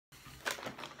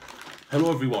Hello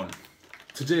everyone,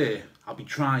 today I'll be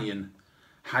trying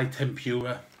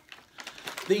Hitempura.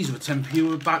 These were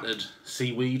tempura battered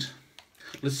seaweed.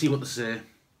 Let's see what they say.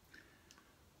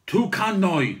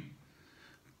 Tukanoi.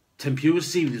 Tempura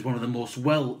seaweed is one of the most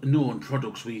well-known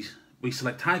products. We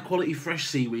select high-quality fresh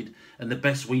seaweed and the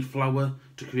best wheat flour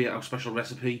to create our special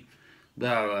recipe.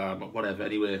 Whatever,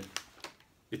 anyway,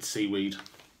 it's seaweed.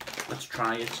 Let's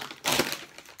try it.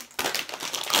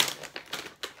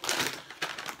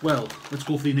 Well, let's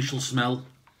go for the initial smell.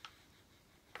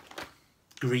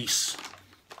 Grease,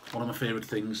 one of my favourite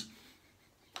things.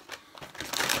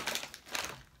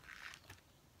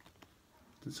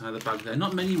 Inside the bag there,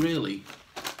 not many really.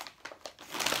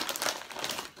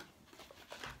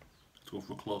 Let's go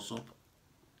for a close-up.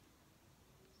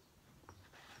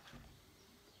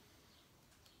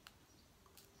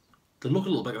 They look a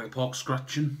little bit like pork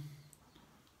scratching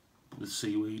with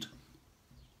seaweed.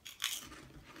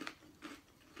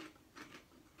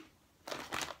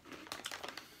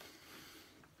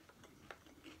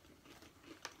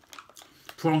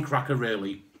 Prawn cracker,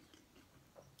 really.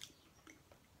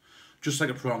 Just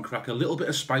like a prawn cracker. A little bit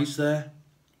of spice there.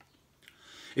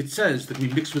 It says they can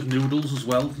be mixed with noodles as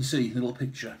well. You can see the little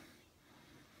picture.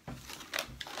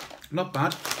 Not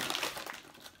bad.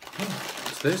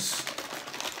 What's this?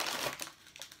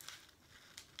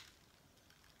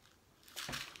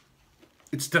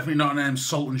 It's definitely not an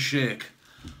salt and shake.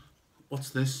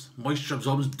 What's this? Moisture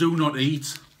absorbers. Do not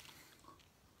eat.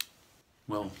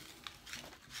 Well,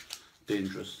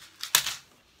 dangerous.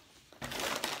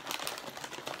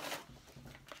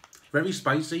 Very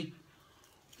spicy.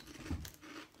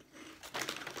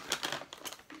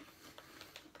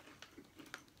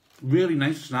 Really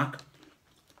nice snack.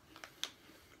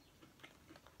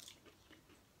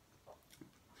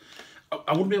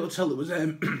 I wouldn't be able to tell there was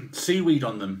seaweed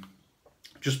on them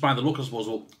just by the look, I suppose.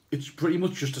 Well, it's pretty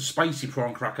much just a spicy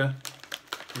prawn cracker.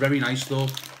 Very nice though.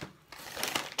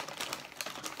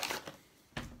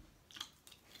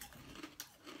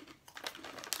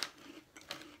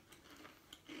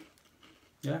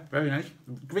 Yeah, very nice.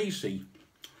 Greasy.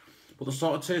 But the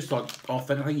sort of taste like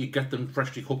authentic. I think you get them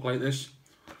freshly cooked like this.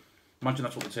 Imagine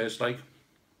that's what they taste like.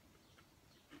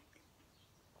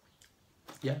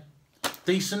 Yeah.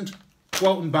 Decent.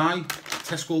 Go out and buy.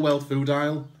 Tesco World Food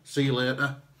Aisle. See you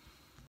later.